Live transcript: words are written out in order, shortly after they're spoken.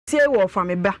tie wo fa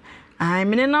me ba ai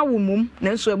me na wo mum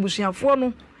na nso abusuafo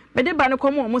no me de ba ne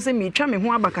komo omo se me twa me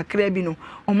ho aba kakra bi no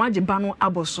omo age ba no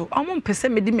aboso omo mpese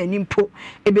me de mani mpo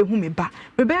ebehu me ba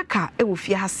Rebecca e wo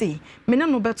fie ha sei me ne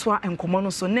no beto a enkomo no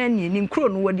so na ani ni nkro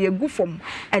no wo de agufom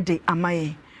e de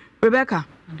amaye Rebecca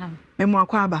me mo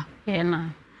akwa aba ye na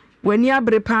wani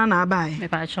abre pa na abae me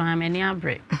pa cho am ani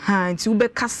abre ha nti wo be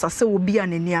kasa se wo bia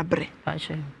na ni abre pa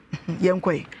cho ye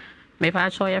nkoi me pa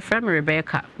cho ye friend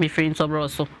Rebecca me friend Tobro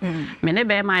so me ne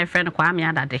be my friend kwa me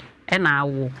adade e na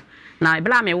awo na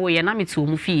ebla me wo ye na me tu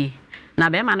mu fie na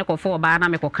be ma ne kofo oba na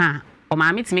me koka o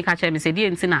ma me timi ka che me se die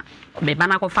nti na be ba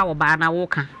na kofa oba na wo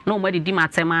ka na o ma didi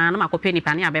matema na makope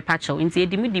nipa ne abepa cho nti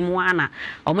edimu ana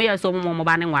o mo ye so mo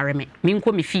ba ne nware me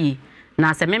nko me fie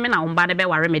na se meme na omba ne be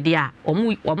ware me dia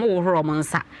omo wo horo mo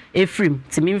nsa efrim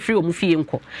timi mfiri omo fie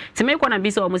nko timi ko na bi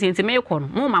se omo se timi ko no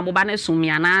mo ma mo ba ne sumi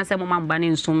ana se mo ma mo ba ne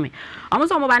nsumi omo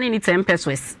so mo ba ne ni 10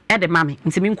 pesos e de mame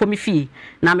timi nko me fie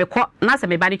na me ko na se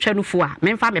me ba ne twa nufu a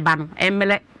me mfa me ba no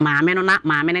emele maame no na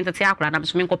maame ne tete akora na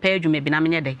so me nko pa adwuma bi na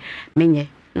menye de menye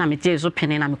na me tie so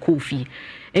pene na me ko fie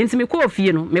enti me ko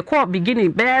fie no me ko beginning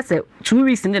be se 2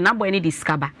 weeks ndi na boy ne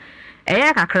discover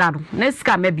eye kakra no na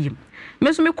sika mabiem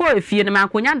meso me ko efie ne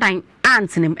makonya dan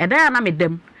antinem edan na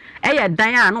medam eye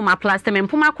dan a no ma plaster me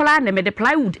mpoma kola na me de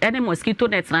plywood ene mosquito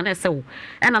net na na sewo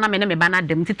ena na me ne me ba na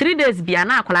dem 3 days bia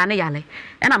na akola ne yale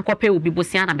ena mkope obi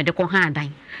bosia na me de ko ha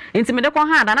dan enti me de ko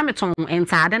ha dan na me ton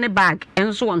entade ne bag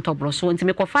enso won tobro so enti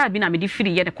me ko fa bi na me de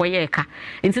firi ye ne ko ye ka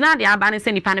enti na de aba ne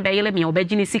se nipa ne be yele me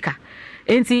obagini sika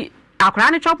enti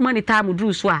akola ne chop money time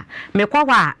dru so a me ko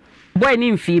wa boy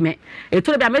ni mfime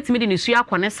eto bia metimi di nesu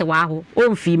akone se wa ho o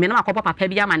mfime na makopa papa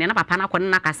bia mane na papa na akone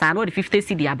na kasa na o de 50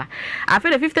 cedi aba afi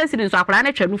de 50 cedi nso akora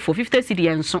na twanu fo 50 cedi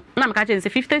enso na me ka che nse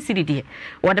 50 cedi de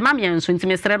wo de mam yenso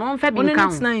ntime sere no mfa bi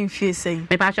nka na mfie sei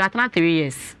me pa cho atana 3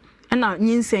 years na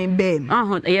nyinsen bem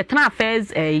ye tana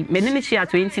first menini chia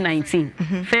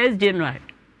 2019 first January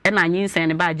na nyinsen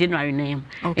ne ba January name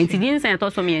enti nyinsen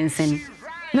to so me yensen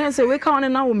na se we ka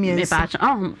on na wo me yensen me pa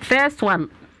cho first one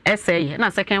essay na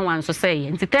second one so say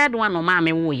and the third one no ma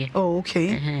me wo ye oh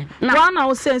okay one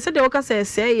now say de waka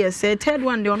say yes say third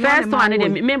one de on first one de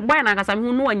me boy na kasa me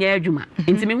hu no wanya adwuma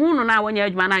enti me hu no na wanya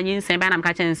adwuma na nyinsen ba na me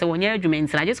ka chen say wanya adwuma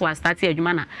enti I just was start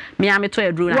adwuma na me am to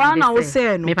adru na one now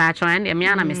say no me pa try and me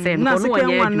na me say no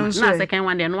wanya adwuma na second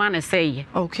one de no one say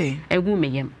okay egu me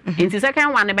yem enti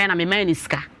second one be na me man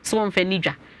iska so on fa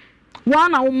nidwa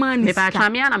one na woman me pa twa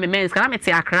me na me mens kana me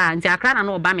te akra nti akra na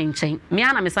no ba me nchen me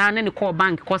na me sa na ne call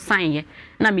bank ko sign ye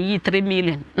na me yi 3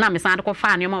 million na me sa de ko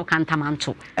fa ne ma o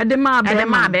kantamanto e de ma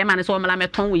be ma ne so mala me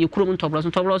ton we kurom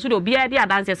ntobro so de obi a de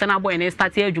adanse se na boy ne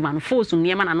start adwuma no force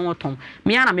ne ma na no ton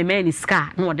me na me man iska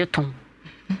na o de ton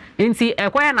nti e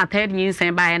ko ya na third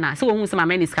nyinsen ba ye na se wo hu se ma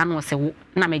man iska na o se wo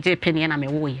na me je pene na me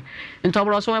wo ye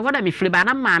ntobro so we da me firi ba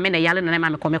na ma me na yale na ma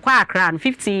me ko me kwa akra no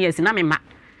 15 years na me ma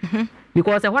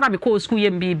because when I go school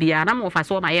yem bibia na mo fa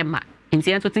so ma yem ma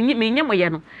nti ento tin me nyem ye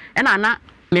no e na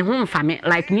me hu mfa me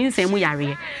like nyinsen mu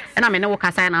yare e na me ne wo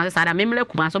kasa na se sada me mle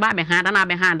kuma so ba be ha da na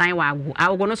be ha dan wa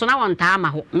ago no so na won ta ma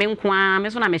ho me nkoa me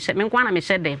so na me nkoa na me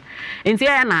hye dem nti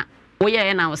e na wo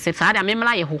ye na wo se sada me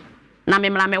mla ye ho na me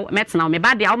mla me metna me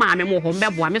ba dia wo ma me mo ho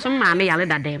mbeboa me so ma me yale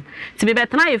da dem ti be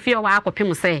betna ye fie wa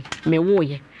akopim se me wo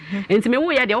ye enti me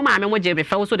wo ye de wo ma me mo je be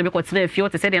fa wo so de be kotina fie o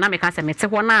te se de na me ka se me te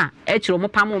ho na e kiro mo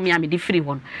pam me a me di free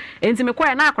ho enti me ko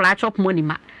ye na akola chop money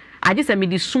ma agi se me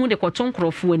di sun de koton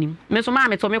krofo anim me so ma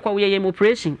me to me ko wo ye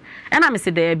operation e na me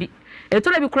se da bi e to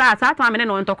le bi kura ata to ma me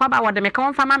no ntokwa ba wo de me ka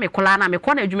won fa ma me kola na me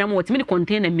ko na adwuma mo wo ti me di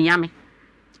container mia me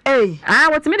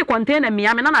what me the container me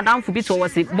am na down for bit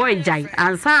was boy jai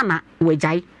ansa na we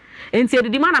jai enti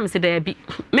edidi ma na me se da bi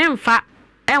memfa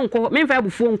enko memfa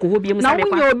abufu nko ho bi mu sa me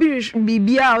kwa na wo obi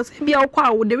bibia o se bia o kwa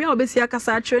wo de we obesi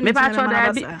akasa atwe me pa cho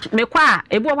da bi me kwa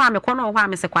ebu o ha me ko no ho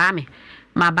me se kwa me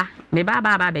maba me ba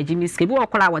ba jimi ske bi o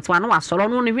kola wotwa no wasoro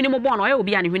no ne hwini mo bon no e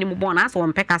obi a ne hwini mo bon na asa o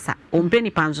mpekasa o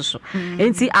mpeni panzo so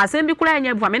enti asem bi kula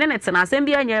anya bu me ne tena asem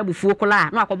bi anya abufu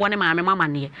kola no akobọ ne maame mama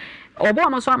ne obo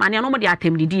mo so amane no mo de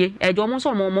atemdidie ejo mo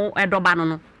so mo edoba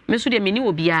no me so de meni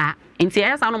obi a enti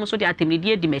esa no mo so de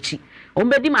atemdidie di machi o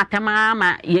mbedi matema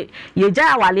ma ye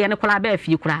ja awale ne kola ba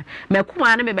afie kura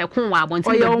makuma ne me bekun wa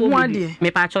abonti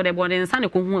me pa cho de bon nsa ne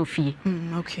ko hu afie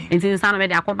okay enti nsa no me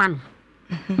de akoba no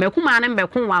makuma ne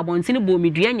mbekun wa abonti ne bo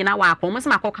medua nyina wa akọ mo se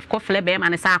makọ fle be ma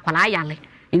ne sa akwala yale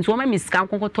enti o ma miska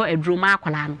nkonkoto aduro ma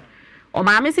akwala no o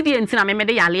ma me si de enti na me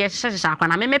de yale hyehye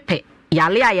akwala na me pe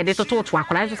yale a ye de toto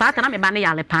akwala so sa ta na me ba ne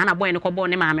yale pa na boy ne ko bo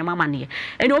ne ma me mama ne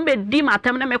eni o be di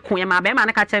matam na me kun ye ma be ma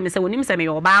ne ka che me se onim se me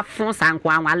yo ba fun sanko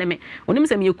anwale me onim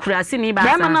se me kurasi ni ba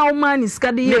sa na o ma ni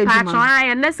ska de ye aduma pa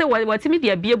try ne se watimi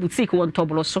de bia boutique won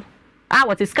toblo so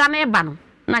what is scanning ban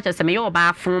na che se me yo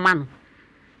ba fun ma no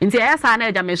nti esa na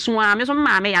eja mesu a me so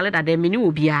ma me yale da de me ni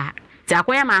obi a ti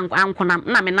akoya ma ankonam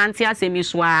na me nante asemi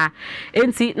so a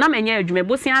enti na me nya adwuma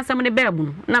bosia asem ne baabu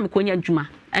no na me konya adwuma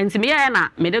enti me ya na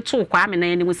me de to kwa me na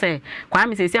ani mu se kwa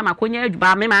me sesi ma konya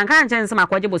adwuma me man kan chen se ma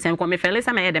kwaje bosia ko me fele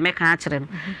se me ye de me ka akere no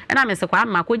na me se kwa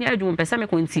ma konya adwuma pese me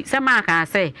konti se ma ka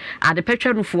se ade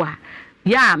petwa nufu a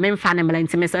ya me mfa ne mla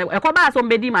ntime se ekoba so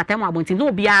mbedi matem abonti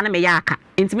no bia na me ya aka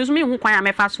ntime so me hu kwan ya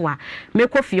me fa so a me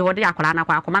kofie ho de akola na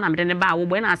kwa akoma na me de ne ba wo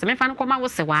bo na se me fa ne koma wo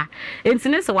se wa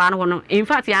ntine se wa no no in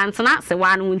fact ya ntena se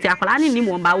wa no nti akola ne ni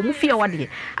mo ba wo mu fie wo de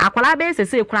akola be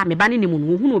se kura me ba ne ni mo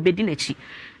no hu no obedi na chi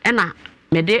na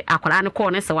me de akola ne ko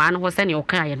ne se wa no ho se ne o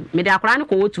ka ye me de akola ne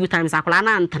ko 2 times akola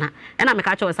na ntena na me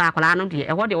ka cho se akola no de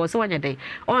ho de wo se wo nye de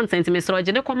on sentime se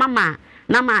roje de ko mama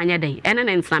na ma anya den ene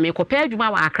ne ntena me ko pa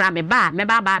adwuma wa akra me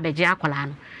ba beje akola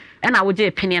no na wo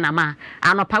je pini na ma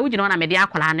anopa wo gina na me de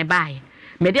akola ne bae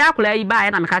me de akola yi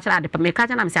bae na me ka kira adepa me ka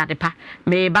kira na me se adepa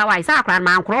me ba wa isa akola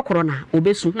ma ankorokoro na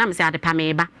obesu na me se adepa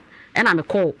me ba na me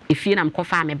ko efie na me ko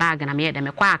fa me bag na me ye de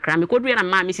me kwa akra me ko due na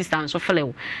ma me sister nso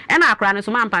felew na akra ne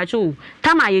so ma mpa cho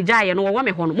tama ye jaye no wo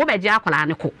me ho no mo beje akola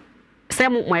ne ko se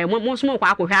mo so mo kwa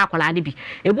akohwe akola ne bi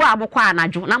ebu abokwa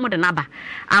anajo na mo de naba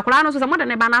akola no so se mo de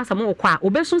ne ba na se mo kwa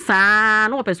obesu saa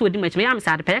na opese odi machi me ya me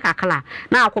sa de pe kakala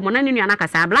na akomo na ne nua na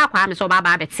kasa bla kwa me so ba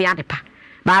beti adepa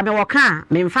ba be wo ka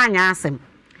me mfa nya asem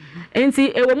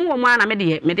enti ewo mu wo mu na me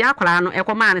de akola no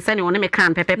ekoma ne se ne one me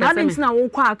kan pepepe se me na wo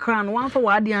kwa akra no wanfa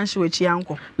wa ade anhwe wachi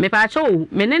anko me pa cho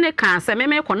me ne kan se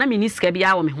me ko na me ni sika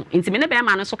bia wo me ho enti me ne be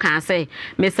ma no so kan se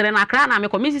me sere na akra na me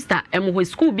ko me sister ho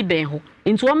school bi ben ho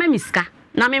enti wo ma mi sika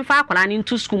na me mfa akola ni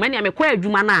into school me ne me kwa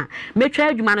adwuma na me twa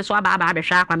adwuma no so aba behwe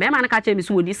akwa be ma ne ka che me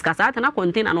so wo di sika sa na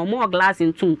container no more glass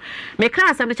into me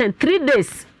kan se me chen 3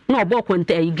 days no bo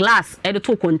container glass e de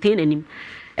to container nim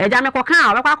eja me ko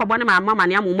kan obekwa akobọ ne mama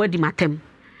ne amomo di matem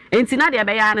enti na de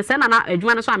be ya ne se na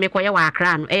adwuma no so amekoye wa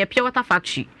akra no e pure water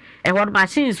factory e hod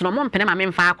machines no mo mpene ma me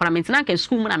mfa akola enti na ka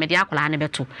school mu na me de akola ne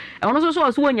beto e ono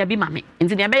so wonya bi mame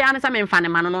enti de be ya ne se me mfa ne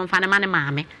ma no mfa ne ma ne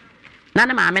maame na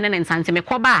ne maame ne nsante me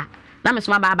koba na me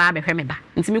so ba behwe me ba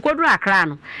enti me koduru akra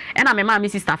no e na me ma me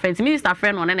sister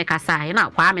friend no ne kasa e na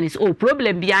kwa me ne oh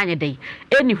problem bi anye dey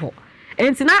eni ho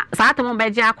enti na saate mo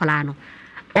beje akola no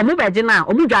omu beje na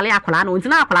omu dwale akola no enti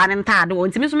na akola ne ntaade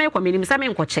enti me so me kwa me se me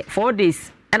nkoche 4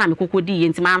 days e na me kokodi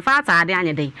enti ma mfa ataade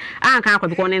anye dey anka akwa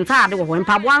bi ko ne ntaade wo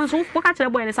mpaboa nso ko ka kire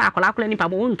boy ne sa akola ni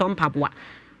mpaboa won to mpaboa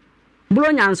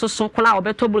blonya nso so kola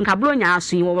obeto nka blonya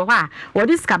aso yi wo ho a wo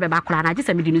di ska be ba kola na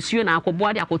gise me di nusuo na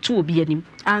akoboa de akoto obi anim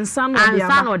ansa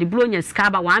no di blonya ska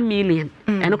ba 1 million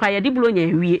eno kwa ye di blonya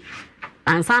ewie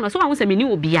ansa no so wa wo se me ni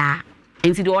obi a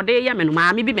enti de ode ye me no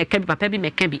maame bi meka bi papa bi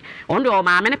meka bi on de o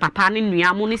maame ne papa ne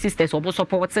nua mo ne sisters obo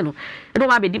support no do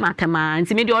ba be di matema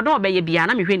enti me de ode obeye bia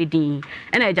na me hwe ne din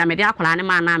e na eja me de akola ne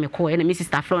ma na me ko e na me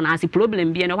sister flow na asi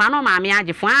problem bi ne wa no maame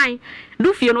age fine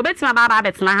du fie no betima ba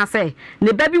betena ha se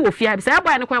ne ba bi wo fie bi se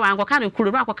boy ne ko wa anko ka ne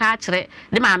kuro ba ko ka kire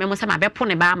de maame mo se ma be po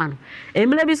ne ba ma no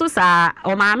emle bi so sa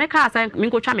o maame ka se me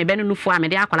ko twa me be no nufu a me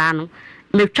de akola no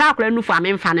me twa akola nufu a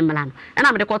me mfa ne mla no e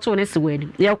na me de ko to ne se wani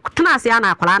ye tena ase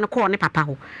na akola no ko ne papa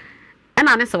ho e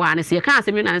na ne se wa ne se ka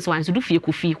se me na ne se wa se du fie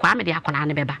ko fie kwa me de akola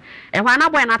ne beba e hwa na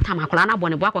boy na tam akola na bo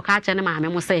ne bo ko ka kire ne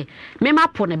maame mo se me ma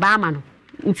po ne ba ma no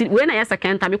nti we na yes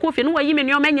second time ko fie no wa yi me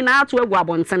nneoma nyina ato agu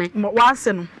abontene wa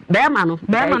se no be ma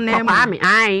na ma me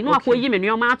ai no akọ yi me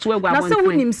nneoma ato agu abontene na se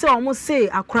wonim se omo se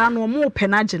akora no omo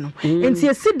penage no nti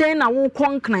esi den na wo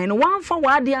konkran no wanfa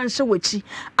wa ade anhye wachi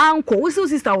anko wo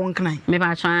sister won kran me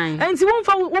ba twan nti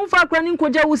wonfa akora ni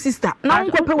nkoja wo sister na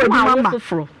wonko pe wadi mama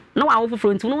no wa wo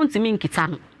foforo nti no ntimi nkita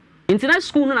no nti na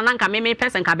school no na nka me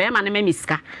person ka be ma ne me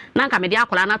miska na nka me de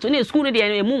akola na to na school no de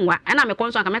emu nwa na me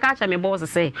konso nka me ka cha me boss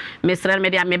se me sere me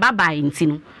de me baba nti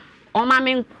no o ma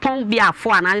me pon bi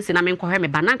afo ana se na me nkohwe me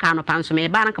ba na nka no panso me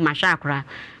ba na nka ma hwa akora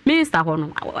minister ho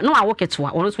no wa wo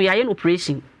ketewa ono so ya ye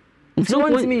operation nti no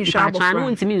ntimi hwa abofra no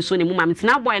ntimi nso ne mu ma nti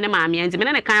na boy ne ma me nti me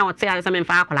ne kan o te ya se me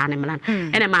mfa akola ne mlan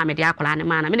ene ma me de akola ne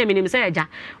ma na me de me se eja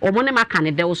o mo ne ma kan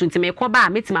de wo so nti me ko ba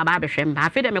metima ba behwe mba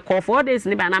afi de me ko 4 days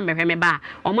ni ba na mehwe me ba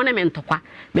o mo ne me ntokwa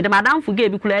me de madam fuga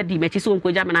bi kula di me chi so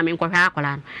nkoja me na me nkohwe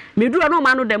akola no me duro no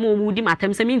ma no de mo mu di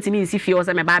matem se me ntimi nsi fie o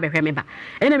se me ba behwe me ba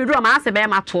ene me duro ma ase be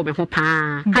ma to me ho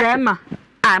pa grandma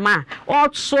ama o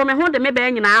so me ho de me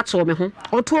be nyina ato me ho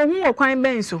o to ho okwan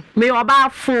ben so me oba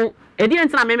fo edi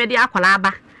entina me de akola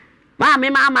aba ma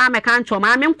me ka ncho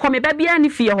ma me nko me ba bia ni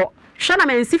fie ho shona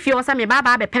me nsifie o se me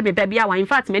baba be pe beba bia wa in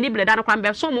fact me ni breda no kwan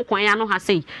be so mo kwan ya no ha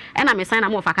sei e na me san na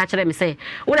mo fa ka kire me se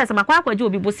wo de se makwa akwaje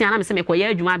obi bosia na me se me koya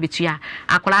adwuma abetua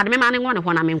akola de me ma ne ngo ne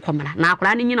ho na me nkomra na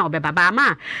akola ne nyina obeba ba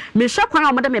ma me hwe kwan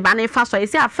o mo de me ba ne fa so e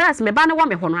se a first me ba ne wo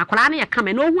me ho no akola ne ye ka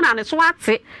me no hu na ne so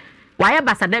ate wa ye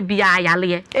basada bia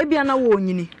yale e bia na wo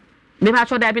nyini me pa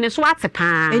cho da bi ne so ate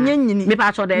pa enye nyini me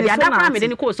pa cho da bia da kwa me de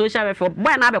ne ko social welfare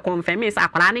boy na be confirm me se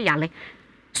akola ne yale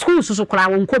school susu kura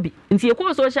won kobi nti e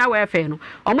ko social welfare no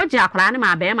omoje akura ne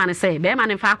ma be ma ne se be ma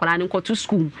ne fa akura ne nko to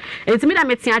school enti mi da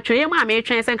meti atwen mu a me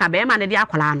twen se nka be ma ne di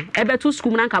akura no ebe to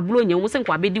school na nka bulo nya mu se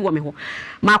nka abedi wo me ho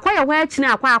ma akoya ho achi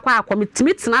na akwa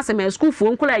mitimi tena se ma school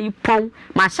fo nkula yi pon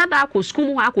ma shada akọ school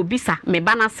mu ha akọ bisa me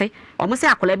ba na se omo se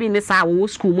akura bi ne sa wo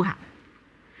school mu ha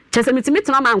chese mitimi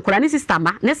tena ma nkura ne sister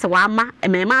ma ne se wa ma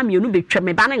me ma mienu betwa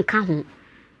me ba ne nka ho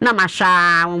na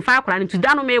masha won fa akora ntu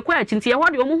da no me kwa achi nti ye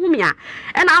hode omo humi a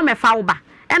e na amefa wo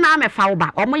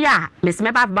ba omo ya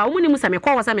meseme ba omo ni musa me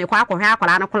kwa wo se me kwa akọhwe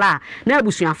akora no kola na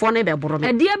abusuafo no be boro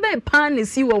me de be pan ne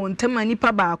si wo ntama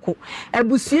nipa baako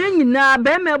abusua nyina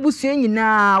be ma abusua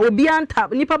nyina obi anta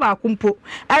nipa baako mpo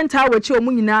anta wachi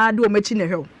omo nyina de omachi ne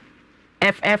hwe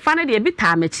fane de bi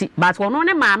ta machi but wono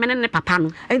ne maame ne papa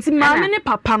no enti maame ne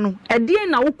papa no ede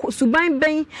na wo suban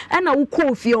ben e na wo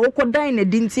ko ofie wo ko dan na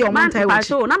dinti o montai wo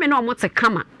so na me na o mote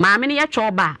kama maame ne ye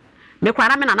choba me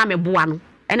kwara me na me boa no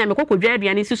ena me kokodwa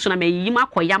aduane si so na me yiyi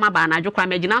makoya ma ba na adwokra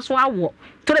me gina so awo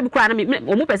tore bi kwara na me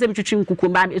o mo pese bitwitwi nkuku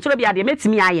ba tore bi ade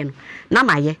metimi aye no na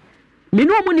maye me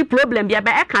no mo ni problem bia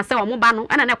ba e ka se o mo ba no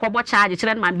ena ne kobo charge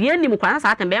kire na ma de anim kwara sa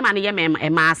atem be ma ne ye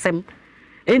ma asem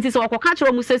enti so okoka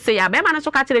kire mu sese ya be ma ne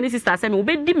so ka kire ni sister se me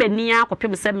obedi mani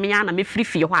akopem se me ya na me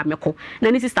frifie ho ameko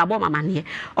na ni sister bo mama ne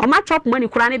o ma chop money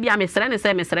kura ne bia me sere ne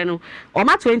se me sere no o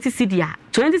ma 20 cedi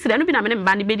no bi na me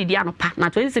ba ne bedidi anopa na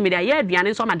 20 cedi ya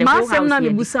aduane so ma de go house ma sem na me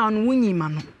busa no wunyi ma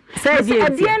no se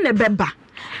die ne beba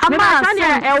ama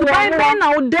e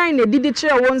na odan na didi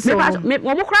kire won se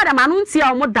wo mo kura da ma no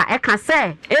ntia o mo da e ka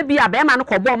se e bia be ma no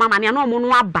kobo mama ne na o mo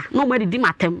no aba na o mo didi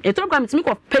matem e to program timi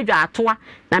ko pedwa atoa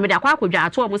na me da kwa akodwa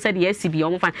atoa mo se de asibi o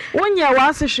mo fa wonye wa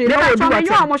asehwe na odu ata me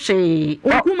o mo hwe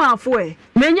okuma afo e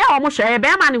menye o mo hwe be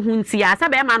ma ne huntia se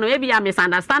be ma no e bia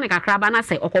misunderstand kakra ba na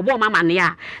se okobo mama ne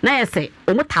ya na ye se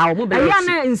o mo ta o mo be ya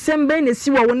na nsem be na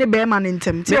si wo ne be ma ne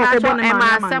ntem ti okobo ne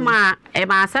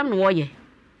ma asem no wo ye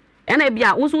ena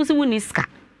bia ususi wuniska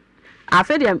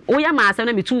afede oya ma asem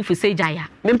na metu fu sejaya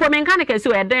mempo menka ne kesi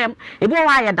o edem ebo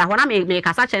wa ye da ho na me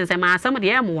kasa chense ma asem de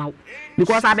em wa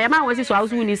because abema wasi so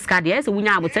ususi wuniska de ese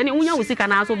wunya abotene wunya wusika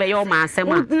na so be ye o ma asem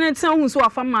a ne ten hu so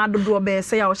afa ma dodo be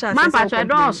se ya o sha man pa che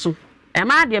dosu e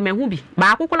ma de me hu bi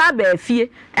ba akokola ba afie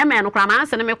e me no kra ma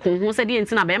ase ne me kon hu se de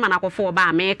enti na be ma na akofo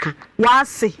ba meka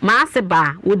wase ma ase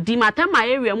ba odi matama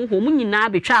area mu ho mu nyina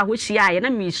betwa ho hia ye na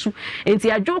mesu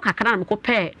enti adwo kakra na me ko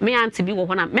pe me anti bi wo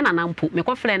ho na me na nampo me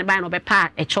ko frɛ ne ba no be pa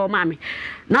e cho ma me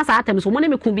na sa atem so mo ne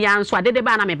me ku bia nso adede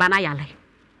ba na me ba na yale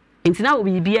enti na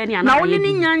obi bia ni ana na woni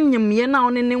ni nyanyem ye na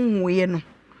woni ne nwoye no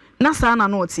na sa na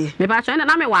no tie me ba cho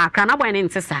na me wa akra na boy ne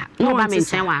ntesa no ba me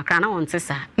nchen wa akra na won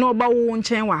ntesa no ba wo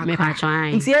nchen wa akra me ba cho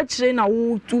ai nti e kire na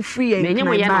wo tu free e me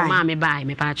nyemo ye no ma me ba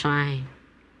me ba cho ai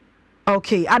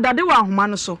okay adade wa ahoma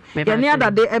no so ye ne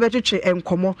adade e betwetwe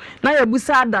enkomo na ya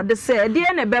busa adade se de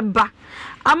ne beba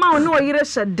ama ono oyire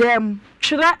hyedem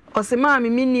twere osema me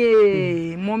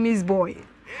minie mommy's boy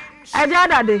aja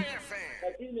adade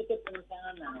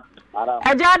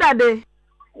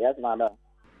yes madam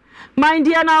mind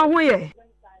dia na ho ye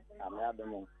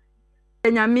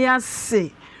nyame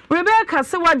ase Rebecca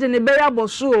se waje ne be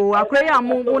yaboso o akure ya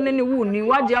mo woni ne wuni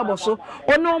waje yaboso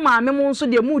ono ma me mo nso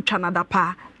de mu twa na da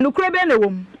pa nukure be na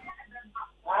wom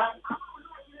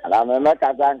ala me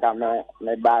ka zanka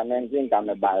me ba ne nzinka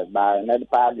me ba ne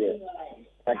pa de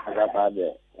ka pa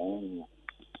de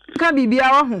ka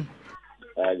bibia wa ho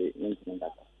ali nzinka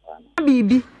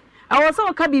bibi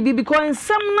awoso ka bibi because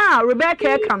nsem na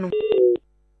Rebecca ka no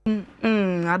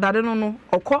adade no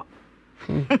okọ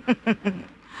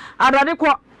adade ko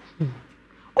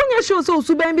onye shi oso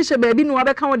suban bi she baabi no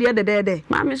abeka wo de dedede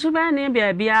ma me suban ne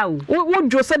baabi a wo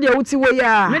dwo se de wuti wo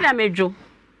ya me da mejo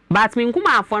but me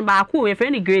nkuma afon ba ko we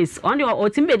friend Grace on the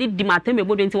otimbe di matem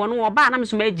ebodo nti wono wo ba na me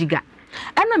so ma giga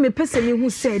ana me pese me hu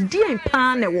se dien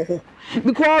pa na wo ho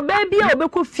because baabi a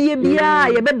obekọ fie bia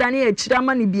ye be dane akira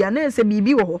ma ne bia na ese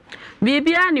bibi wo ho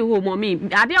bibia ni ho mo mi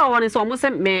ade a wo ne so mo se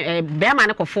me be ma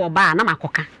ne kofo ba na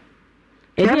makoka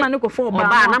Ema ne ko fo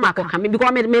ba na makoka me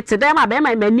because me te dem aba ma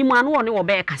manimu anu one wo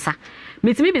be kasa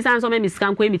mitimi bisa nso me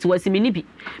misika nko emiti wasi me nibi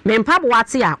me mpabo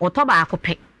wate a otoba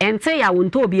akope ente ya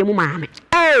wonto obi emu maame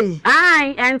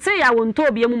ai ente ya wonto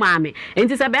obi emu maame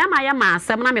enti se be ma ya ma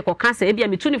asem na me koka se ebia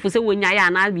mitu nifu se wonya ya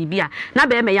na bibia na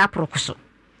be ma ya prokoso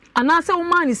anase wo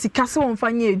man sika se won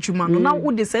fanya adwuma no na wo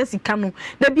de se sika no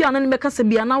da bia na ne meka se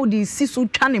bia na wo de siso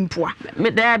twa ne mpoa me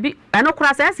da bi eno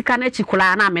kura se sika na chi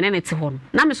kula na me ne te ho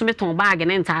na me so me ton bag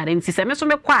ne ntare nti se me so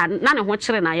me kwa na ne ho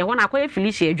kire na ye ho na kwa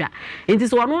filishi adwa nti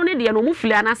se wono ne de no mu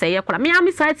fili ana se ye kura me am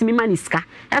site mi man sika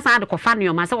esa de kofa ne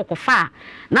yo ma se wo kofa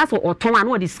na so oton ana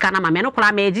wo de sika na ma me no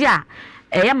kura me agi a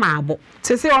eye maabo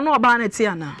sese ono oba na ti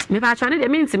ana me ba atwa ne de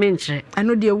me ntime nkyere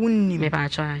eno de wunni me ba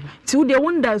atwa ti wo de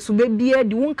wunda so be bia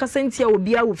de won kasantia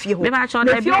obi a wo fie ho me ba atwa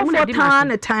de bia wo de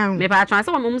time time me ba atwa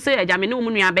se wo se agya me ne wo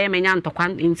nua be menya ntokwa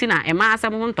nti na e ma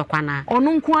asem ho ntokwa na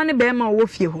ono nko ane be ma wo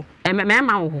fie ho me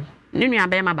ma wo ho ne nua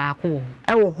be ma ba ko ho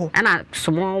e wo ho ana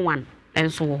small one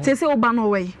enso wo sese oba no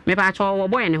we me ba atwa wo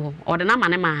boy ne ho o de na ma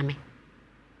ne maame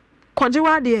koje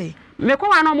wa de me ko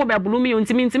wa no mo be bulu mi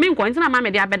ntimi nko ntina ma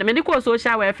me de abede me de ko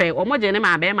social welfare o mo je ne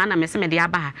ma be ma na me se me de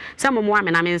aba se mo mo wa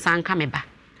me na me nsanka me ba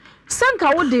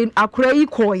sanka wo de akura yi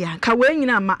ko ya ka we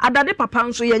nyina ma adade papa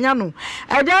nso yenya no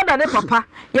eja adade papa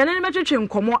ye ne metwetwe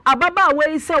nkomo ababa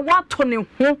we se wato ne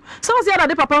ho se wo se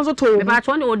adade papa nso to me ba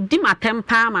cho ne odi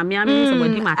matempa ma me ami se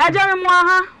odi matempa eja me mo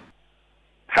aha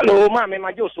hello ma me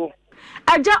majoso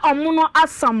eja omuno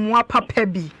asamwa papa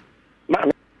bi ma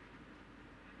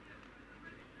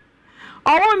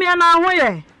owo mi na ho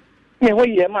ye me ho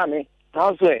ye ma me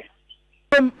na so e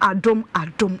adom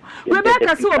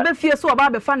Rebecca se obe fie so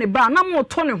oba be fa ne ba na mo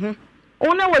to ne ho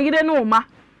one wo yire ne o ma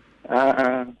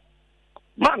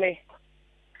ma me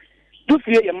du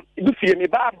fie me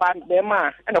ba be ma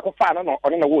e na ko fa na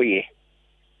one na wo ye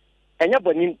enya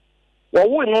bani wo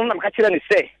wo no na maka kire ne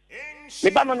se me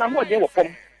ba no na mo de wo pom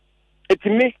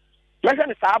etimi me hwe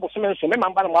ne sa aboso me nso me ma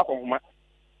ba na mo akonhoma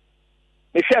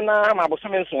me hwe na ma aboso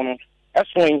me nso no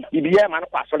esoin bibia ma no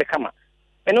kwa so le kama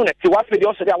eno na ti wa fe de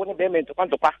o so de awon be me to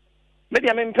kwantopa me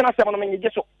dia me mpena se mo no me nge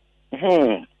so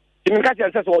ti me ka ti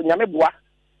se so nyame boa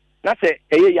na se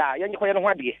eye ya ye nyiko ye no ho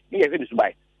ade ni ye hwe bi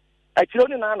subai a kire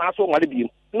oni na aso nwale bi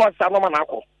no sa no ma na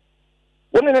akọ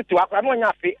woni ne ti wa kwa no nya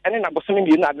afi ene na boso me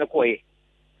bi na ade ko ye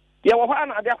ye wo ha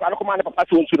na ade akwa ko ma ne papa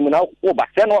so nsuru na wo ba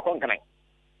se no ko nkan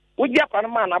wo ji akwa no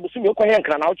ma na boso me ko ye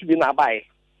nkan na wo bi na abaye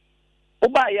wo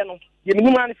ba ye no ye me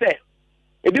numa ne se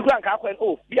ebi kura nka akwa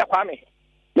o bi akwa me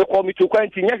ko mi to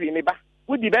kwanti nya hwe me ba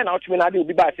wodi be na otumi na ade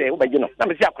obi ba se wo bagi no na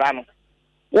me si akra no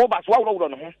wo ba so wo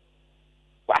no ho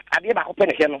ade ba ko pe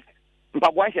ne hwe no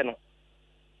mpabo ahwe no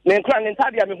ne nkra ne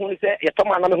ntade a me hu ni se ye to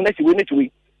ma na me hu na si we na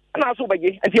chiwi na so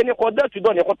bagi enti ne ko da tu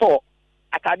do ne ko to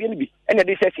atade ne bi ene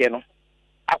de hwe no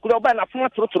akura oba na fun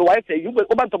torotoro wa se yu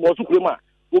oba nto bo so kure ma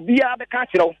obi a be ka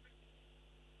kire wo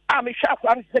a me hwa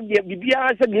akra ne se bibia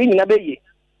se de nyina be ye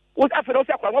wo afere o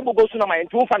se akra wo bogo so na ma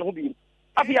enti wo fa no ho bi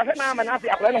afi ya fe na ma na afi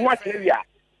akra no ho atene wi a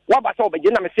wa ba so obege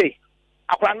na me se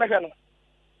akra na hwe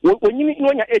no onyini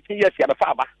no nya 18 years ya be fa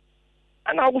aba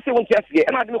ana wo se won ti asie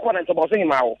ana de me ko na nto bo so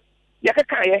hima wo ya ka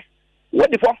kan ye wo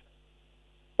di fo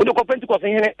wo de ko pentecost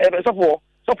hene so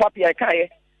fo apia kan ye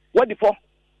wo di fo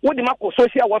wo di mako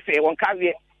social warfare won ka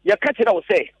wie ya ka kira wo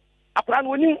se akra no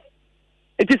oni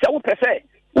enti se wo pese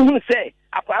wo hu se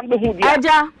akwa mbe hu dia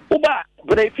aja uba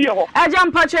bre fie ho aja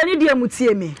mpache ni dia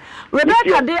mutie me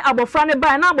Rebecca de abofra ne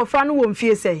bai na abofra no wo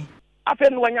mfie sei afa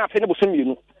no wanya afa ne boso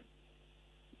mienu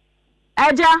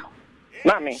aja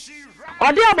na me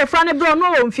ode abofra ne bro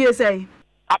no wo mfie sei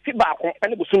afi ba ko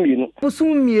ene boso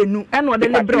mienu ene ode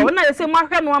ne bro na yese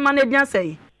mahwe no ama na dia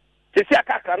sei sisi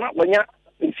akaka na wanya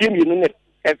mfie mienu ne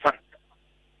efa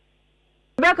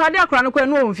Rebecca de akra no ko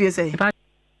no wo mfie sei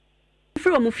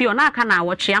free omu fie na aka na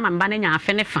woche ama mba na nya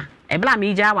afe ne fa ebla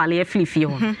me ija wale ya fie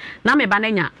ho na me ba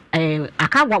na nya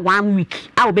aka 1 week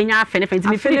a obenya afe ne fa nti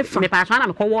me fie me pa na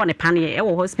me ko wo ne pa ne e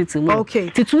wo hospital mu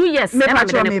ti 2 years e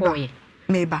ba me ne ko ye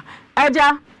me ba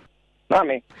aja na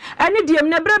me ani diem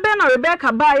ne brebe na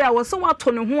Rebecca ba ya wo so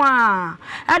wato ne ho a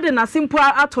ade na simpo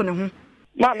ato ne ho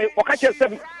ma me wakache se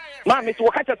ma me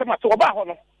wakache se ma to ba ho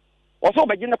no wo so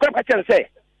bagi ne ko wakache se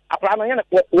akra no nya ne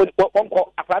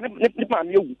wonko akra ne ma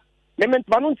me ewu me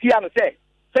manu tia no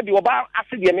se bi oba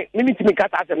ase de me mitimi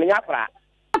kasa ase me nya akra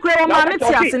akra ma me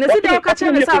tia ase ne si de o ka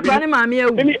che ne sa akra ne ma me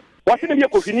ewu wo se me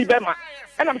ko fini be ma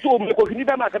ena me so me ko fini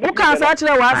be ma ka me ka sa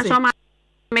kire wa ase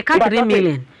me ka 3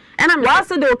 million ena me wa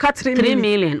se de o ka 3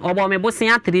 million obo me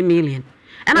bosia 3 million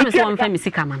ena me so on fa me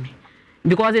sika ma me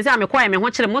because they say I'm quiet me ho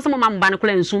kire mo so mama ba no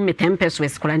kula nsu me 10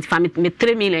 pesos kula nti fa me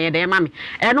 3 million ye dey ma me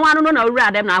eno anu no na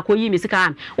owura dem na akoyi me sika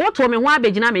am wo to me ho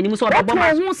abegina me nim so obabo ma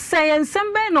ho sey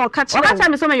ensem be na oka kire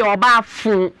me so me ye oba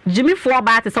fun jimi fo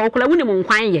oba te se okula wuni mo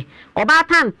nkwan ye oba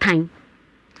tantan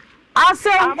ase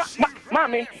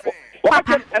mami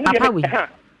papa we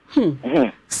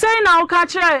say na oka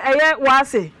kire eye wa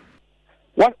se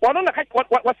what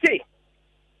say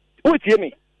who tie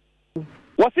me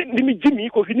what say me jimi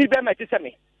ko hini be ma tese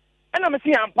me ana me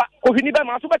se ampa ko hini be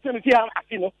ma so betre me fi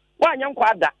afi no wa anya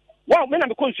nkwa da wa me na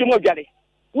me ko nsuo aduare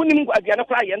woni mu aduane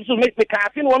kora ye nso me ka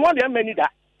afi no wo de mani da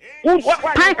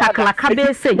pai kakla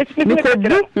kabe sei me ko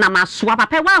bu na masoa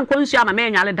papa wa nko nsuo ama me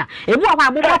enwale da ebu wa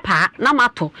abobọ pa na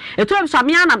mato eto e so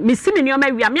me ana me simi nioma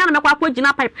wi me ana me kwa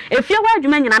gina pipe efie wa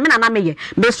adwuma nyina me na me ye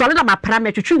me so le da ma pra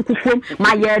me twetwe nkukuom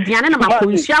ma ye aduane na ma ko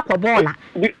nsuo akobola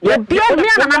obi me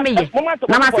ana na me ye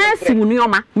na ma se si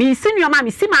nioma me si nioma me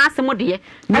si ma asem de ye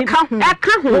e ka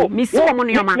ho me si wo mo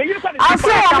nioma ase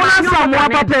wo mo asem wa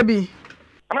papa bi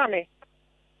mami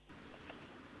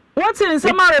what in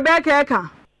some Rebecca eka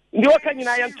ndi o ka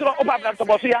nyina ya ntro o babla to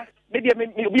boso ya me de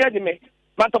me obi adi me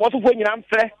man to boso fo nyina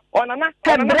mfre ona na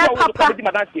papa di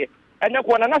madanse enya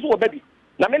ko ona na so wo baby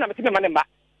na me na me me manemba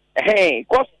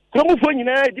cause kromu fo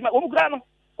nyina di ma wo mu kra no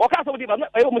o ka so di ba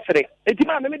e wo mu sere enti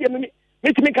ma me de me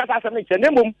timi ka sa asem ne kire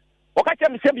nemom o ka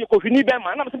kire me se bi ko hwini be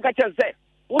ma na me ka kire ze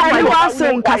I was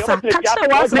in Casa. Catch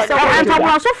was Mr.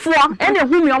 Fo, and a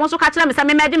whom you almost catch them, some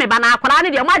imagine me, but I call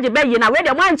it your magic bay, and I read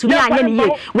the one to me, and ye,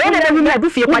 where the women do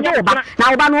fear Quajoba,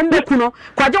 now Banombe Cuno,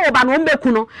 Quajoba Nombe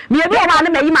Cuno, me a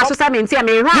one may must have been say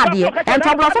me radi, and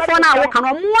Tom Rosso for now, can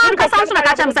one Cassan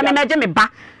catch them, some imagine me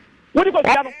back. What do you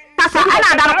call Pasa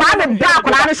ana da pa me bra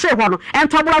kola ne hwe ho no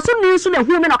entobro so ni su na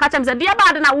hu me no ka chem se de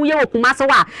ba de na wo ye okuma se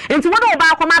wa enti wo do ba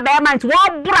akoma be ma enti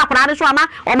wo bra kola ne hwe ama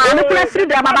o ma ne kula free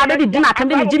de ma ba de di na kam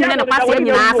de ni jimi ne ne kwase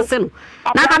nyina asese no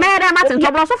na ka me de ma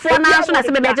entobro so fo na so na se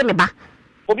be beje me ba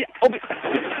obi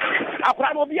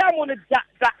akura no obi amo ne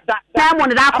da mo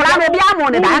ne da akura no obi amo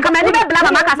ne da ka me ni be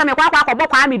bla ma ka se me kwa akobọ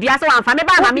kwa me dua se wa mfa me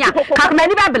ba ma me a ka me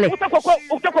ni be ble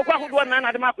ukoko ahodo na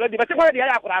na de ma akura di be se kwa de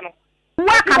ya akura no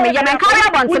waka me ya men carry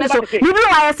abontin so ni bi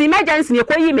wa yes emergency ne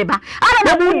koyi me ba ara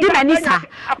na bu di mani sa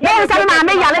mo nsa ma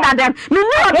me yale da dem ni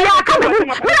ni obi aka me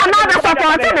na da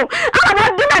support no ara na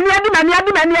di mani na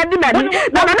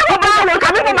me no ba lo ka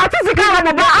me ma tisika ra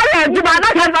mo ba ara di ba na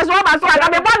ka so ba so aga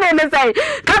me ba ne say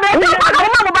ka me di ba ka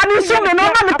mo ba ni so me no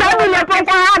na me ta mi le pon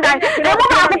kwa ada e mo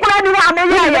ba ko kura ni wa me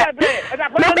ye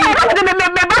me ko ra de me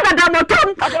ba da mo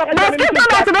tom me skito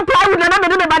na to the plan na me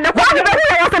ba de kwa ni be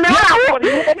ya se me ra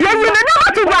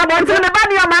to go about to the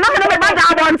body of man, I'm about to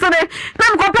go on to the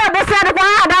come compare the side of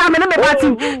I'm in the party.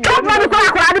 Come on, I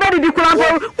did the Kulango,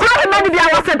 quite many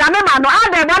hours at Amano,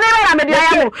 and then whatever I'm a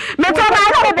diamo. Metro, I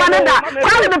have a banana.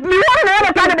 Quite a million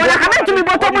other time, but I come to me,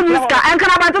 but and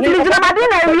come about to the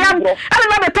Madina, I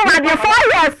remember told you 4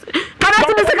 years. Come out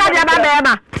to the Sicilian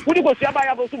Baba. Would you go see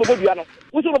about Sububiano?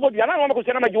 Who's Sububiano? I want to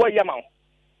say, I'm a joy amount.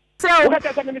 So I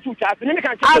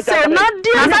say not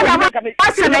dear it's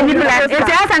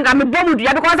I'm a bomb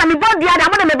because I'm a bomb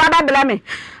I'm a baba blame.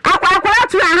 I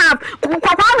to have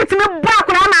with me back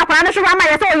on my financial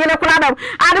yellow crowd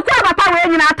and the crowd power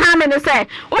in our time and say,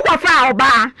 oh, foul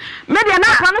bar. Maybe I'm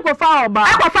not going foul bar.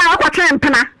 I foul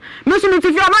trampana. Mission if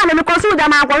your man and consider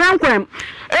them out one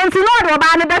and to know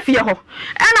about the fear. And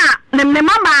the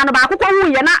mamma about who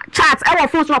you're not chats our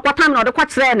phones or what time or the quite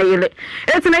it's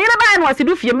an eleven was to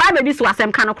do for your baby so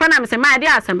some kind of crime say my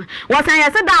dear some was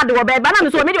I said that the bed but I'm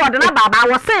so many or the baba I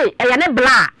was say a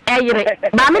blah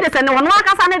but me say no one work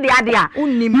as the idea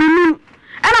and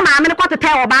I'm going to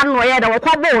tell about no yet or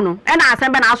quabono and I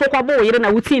send an also quabo in a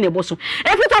routine boso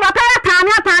if you talk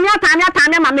about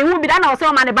Tanya mammy will be done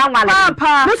also man about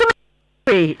papa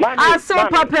I saw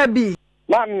papa be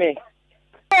Mammy.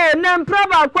 Nem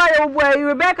proba kwa yo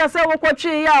Rebecca say wo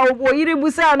kwotwe ya wo yiri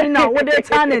busa ni na wo de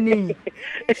tanani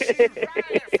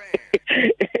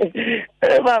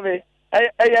Mami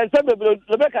I said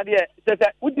Rebecca there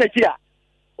say wudna chia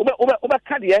oba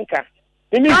ka de enka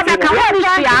Imi ka wo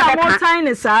ya mo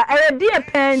tiny sa e de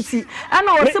penti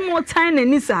ana wo se mo tiny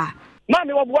ni sa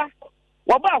Mami wo ba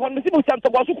ho me si bu sam to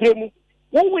bo so kremu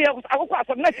wo ya akokwa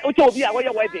so na o che obi a wo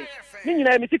ya wedding ni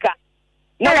nyina mi sika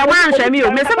yeah, one shame you.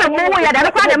 Miss me more ya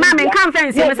da kwa de ma me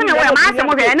conference me se me wo ma asem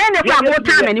ho hwe na ne kwa mo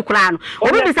time ni kura no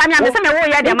obi bisa nya me se me wo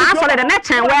ya de ma so le de na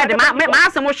chen we de ma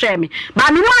asem ho hwe me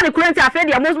ba me no ani kura nti afa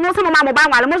de mo se mo ma mo ba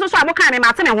nwale mo so amo kan me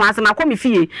ma te me ho asem akọ me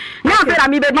fie na afa da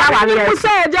me be dia wale ya so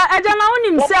eja na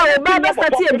wonim se o ba be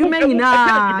start adwuma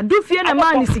nyina du fie na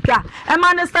ma ni sika e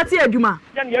ma na start adwuma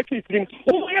ya na yakri stream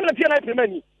wo ya na fie na prema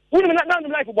ni wo ni na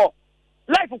life bo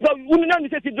life ko wo ni na ni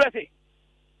se dress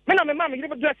me na me mama yiri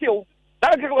dress you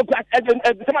that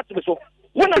sama to so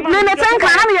me think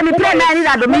I me pray man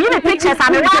that me you pictures I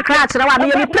me walk crash na wa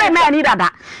me pray man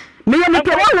that me me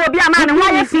pray one obi ama ne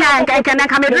why fia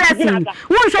nkan me dressing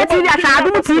won hwe TV asa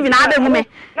adu TV na abehu me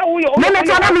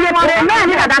to na me pray man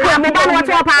that ka me ba no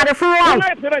to pa de fun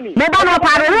me ba no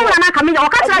pa de ru na ka me o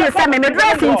ka tira me say me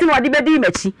dressing tin odi be di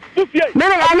machi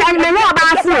me no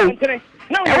ba fu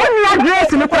when you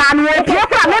grace no kwa no pie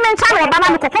kwa me ncha no ba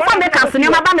na ko fa me ka sene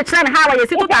ma ba me kire ne ha wa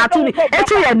yesi to taatu ni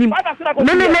etu ya nim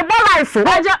me bo life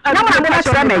aja na ma me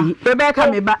kire me yi be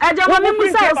ka me ba aja ma me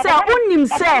musa o se onim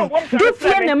se du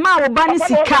fie ne ma wo ba ni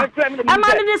sika ama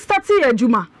ne start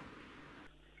adwuma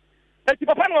eti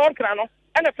papa no won kra no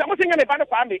ene fa mo se nya me ba ne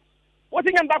kwa me wo se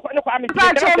nya ba ne kwa me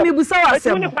pa che mi busa wa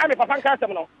se mo kwa me papa nka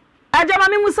asem no ajama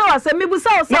mi musa wa se mi busa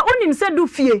o se onim se du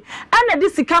fie ana di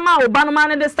sika ma wo ba no ma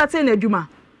ne de start na adwuma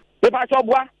be ba cho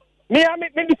boa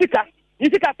me di sika ni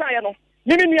sika san ye no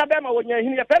mi nua be ma wo nya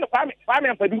hini ye pe no kwa me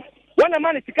ampadu wona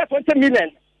ma ne sika 20 million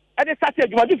e de start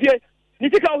adwuma du fie ni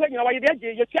sika wo hanyina wa ye de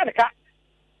ye tia ne ka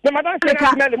me madan se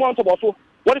na me mo nto bo so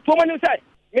wo de to mo ni sai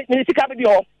ni sika be di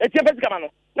ho e tia be sika ma no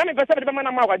na me pese be ma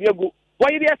na ma wa de egu wo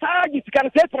ye de sa gi sika no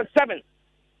 6.7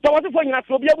 so wo so fo nyina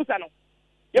so bi abusa no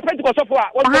ye penti ko so fo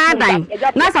a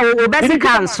na sa wo besi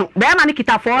council be ma ni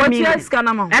kita 4 million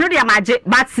eno de amaje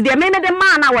but de me de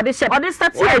ma na wo de she o de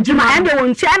start adwuma and de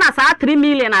won chia na sa 3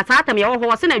 million at atam ye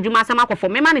wo se na adwuma asem akofo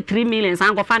me ma ni 3 million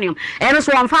san go fanium eno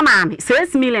so won fa ma me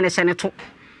 6 million she ne to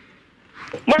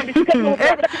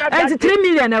and 3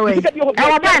 million away e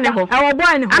wo boy ne ho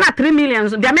ana 3 million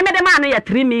de me de ma na ya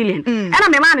 3 million ena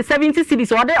me ma ni 70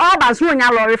 cedis o de all bas wo nya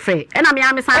lorry fare ena me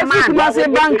am san ma kuma se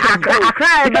bank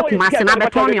akra e be kuma se na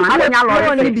betonium ana nya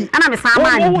lorry ena me san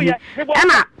ma ni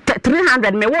ena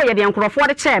 300 me wo ye de nkrofo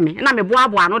de che me ena me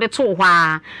boaboa no de to ho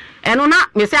a eno na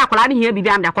me se akola de hia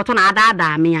bibia am de akoto na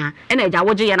ada me a ena eja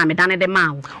woje ye na me dane de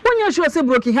ma wo onya sure se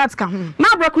broken heart ka ho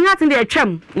ma broken heart de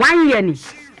atwam 1 year ni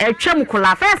atwam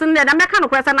kula first nde da meka no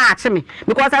kwese na ache me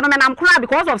because I no me nam kula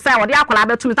because of say wodi akola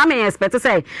betumi ta me expect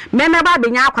say me ba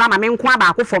benya akola ma me nko aba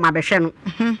akofo ma behwe no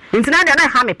ntina de na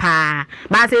ha me pa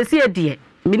ba se si edie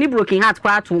mini broken heart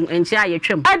kwa to enchi aye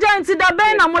twam agent da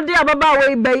ben na mode ababa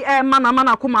we be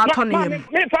mana kuma ato ne yem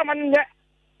me fa man ne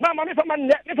mama me fa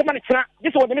man kira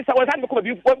this wo me sa wo san me ko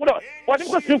bi wo de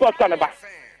ko stream course ka me ba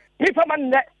me fa man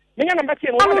ne me nya na ba tie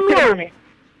no wo de kira me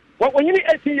wo nyini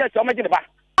 18 years o ma gine ba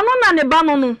ano na ne ba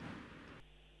no no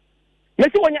me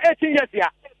si wo nya 18 years ya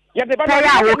ye de ba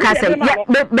ya wo ka se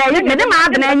me de ma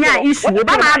adena nya issue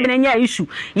ba ma adena nya issue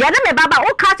ye de me baba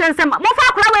wo ka chen se mo fa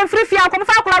akora we free fia ko mo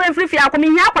fa akora we free fia ko me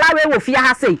hia akora we wo fia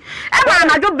ha sei e ma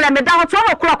na jo ble me da ho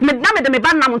 12 o'clock me na me de me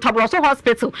ba na mo ntobro so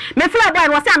hospital me feel boy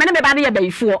wo se me ne me ba ne ye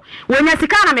baifuo wo nya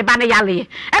sika na me ba ne yale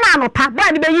e na no pa boy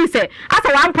ne be yi se asa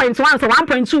 1.1 so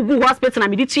 1.2 gu hospital na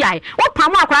me di tuai wo pa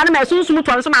mo akora na me sunsun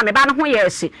to so ma me ba ne ho ye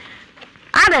hye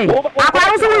ade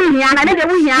akwara so wuhia na ne de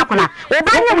wuhia akwara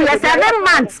obanye mu 7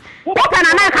 months open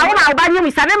na ka wo na obanye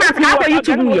mu 7 months ka ko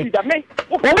YouTube ye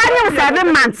obanye mu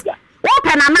 7 months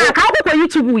open na ka ko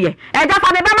YouTube ye e ja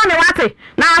fa be ba ma me wate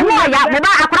na wo ya mo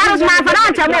ba akwara so ma fa na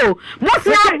nche mo mo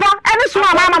si abo ene so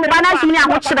ma mo ba na so ni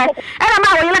aho kire e na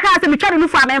ma wo yele ka se me tware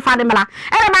nufu amen fa de mla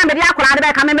e na ma me de akwara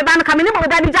de ka me ba na ka me ni mo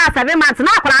da di ja 7 months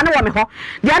na akwara ne wo me ho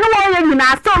de no wo ye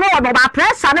nyina so no wo ba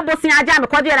pressure ne bo si aja me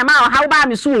ko de na ma ha wo ba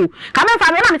me so ka me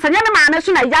fa me na me tanya me ma na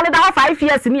so na yale da ho 5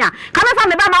 years ni a ka me fa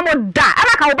me ba ma mo da e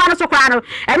na ka wo ba no so kwara no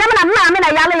e nya me na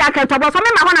yale ya ka to bo so me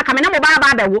ma ho na ka me ne mo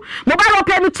ba da wo mo ba ro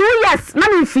pe me 2 years na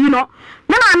me fi no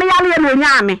me na me yale no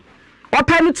nya me o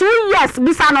pe me 2 years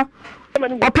bisa no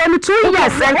o pe me 2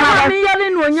 years e ka me yale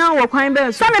no nya wo kwan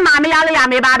be so me ma me yale ya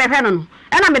me ba be hwe no no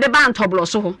e na me de ba ntoblo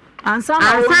so ho ansa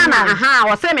na aha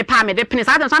wo se me pa me de pini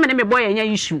sa so me ne me boy enya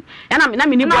issue e na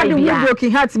me ni boy bia na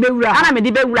broken heart be wura ana me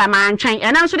de be wura ma ntwen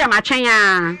e na so de ma twen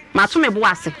a ma so me bo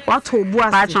ase wato bo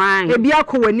ase e bia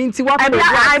ko wani nti wato bo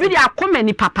ase e bia akoma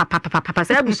ni papa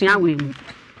se abusuan we mu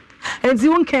enti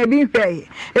won ka bi hwe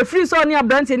e free so ni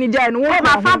abrante ni jai no wo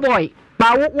ba fa boy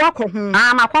ba wo ko hu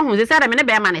ma ko hu se se me ne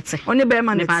be ma nete oni be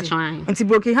ma nete enti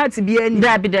broken heart bi ani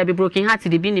da bi broken heart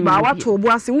de bi ni me ba wato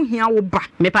bo ase wo hia wo ba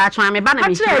me pa atwan me ba na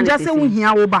me hia eja se wo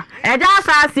hia wo ba eja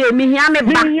sa se me hia me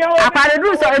ba akware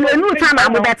du so enu ta ma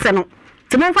mo bete no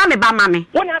ti mo fa me ba ma me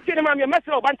wona ati ne ma me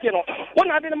mesra obante no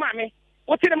wona ade ne ma me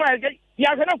wo ti ne ma ya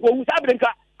hwe na ko wu sa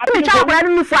brenka me cha akware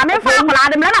nu fu a me fa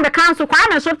akwara de me na me cancel kwa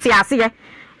me so ti ase ye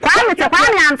kwa me te kwa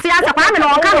me anti ase kwa me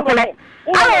no ka no kole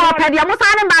awo pedia musa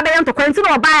ne ba be yento kwanti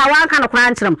no ba ya wan ka no kura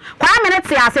nkyerem kwa me ne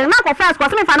te ase na ko first ko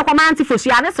se me fa no ko manti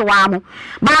fosia ne se wa mo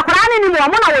ba kura ne ni mo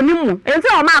mo na woni mu enti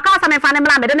o ma ka sa me fa ne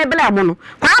bla me de ne bla mo no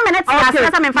kwa me ne te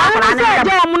ase sa me fa kura ne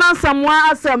ja mo na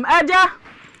samwa asam aja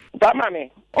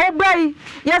Mami. Obey,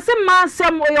 yes, ma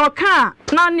sem your car,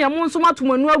 none your moon so much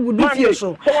when you would do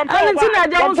so. And I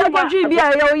don't so be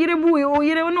a yiribu, or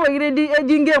you don't know, you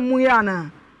didn't get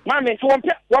Muyana. Mami, so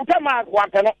one per mark, one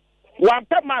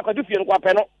per mark, or do you want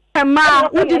penal? Pema,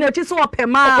 who didn't you so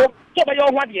Pema? So by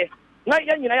your 1 year, not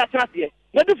young in a trust here.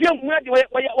 Let the film where you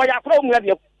are from where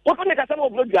you what can make a son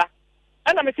of blood.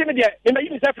 And I'm a similar, in the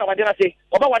yourself, what did I say?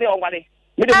 About what they are money.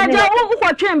 I don't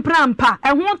watch Prampa,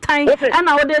 and one time, and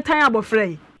our day time about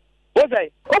Frey. What's I?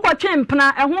 Opa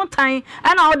Chempna, and one time,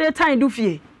 and our day time do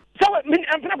fee. So I'm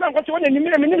not going to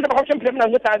minute of option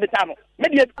and with the time.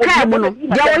 Maybe Camuno,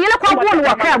 you look on one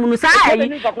or Camunus.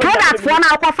 Product for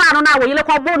now, Fano now, you look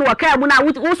on one or Camuna,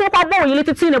 with also a boy, you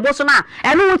little tin a bossona,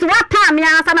 and with what time,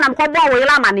 Yasan and Cobo,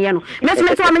 Lamaniano. Miss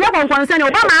Mitchell, concern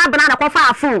Obama, banana,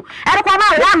 coffee, fool, and a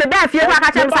comma, one the deaf, you got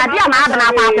a chance idea,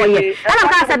 Madonna, and I'm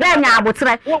cast a danya, but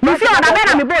you feel that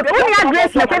I'm board, only a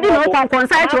grace, like I didn't know,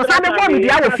 concern was not the one with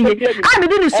the other fee. I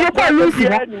didn't see a Lucy.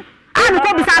 I'm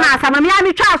going to be some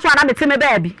Miami Charles, one of the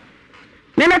baby.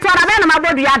 Then I told a man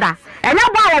about the other. And no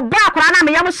bow back when I'm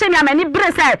a young senior and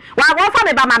he said, well, what for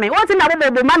me, Mammy? What's in the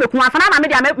baby, Mammy? Come on, I'm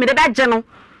me the bad general.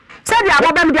 Said you are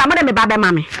going to be Babby,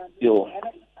 Mammy.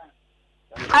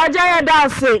 I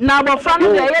just say, now, but from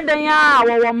the ya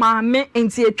or mammy,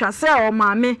 and see a chassel or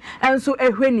mammy, and so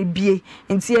a whenny be,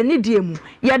 and see any demu,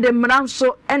 yet the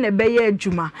mranso and a bay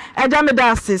juma. A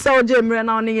jamedassi, so Jim ran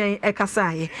on a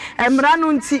casai, and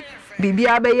Mranunti,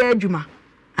 Bibia bay juma.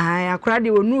 I cried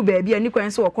you new baby and you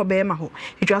can so call Bemaho.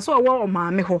 It was so well,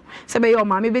 mammy ho, say your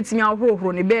mammy bits me out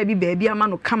ho, baby, a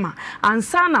man of kama, and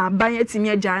sana by it in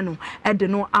your jano, at the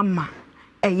no amma,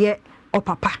 a ye or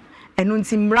papa.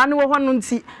 Enunti mrano wo hono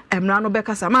nti emrano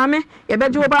bekasa maame ye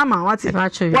beje oba ma wate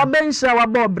wa benhira wa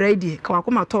bo brady ka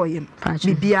wakoma toyem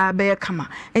bibia be kama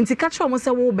enti ka che omo se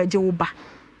wo beje wo ba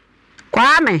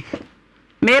kwame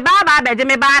me baba beje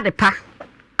me ba de pa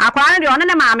akwa de one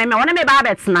ne maame me one me ba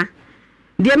betena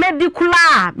de me di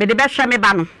kula me de be hwe me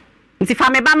ba no nti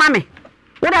fa me ba mame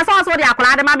wo de so de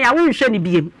akwa de mame a wo nhwe ni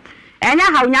biem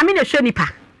enya ha onyame ne hwe ni pa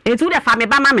enti wo de fa me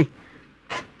ba mame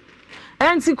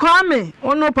enti kwame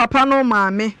ono papa no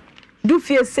maame du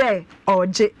fie se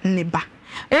oje neba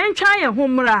entwa ye ho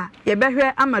mra ye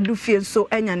behwe amadu fie so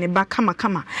enya neba kama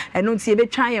kama eno nti ye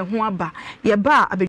betwa ye ho aba ye ba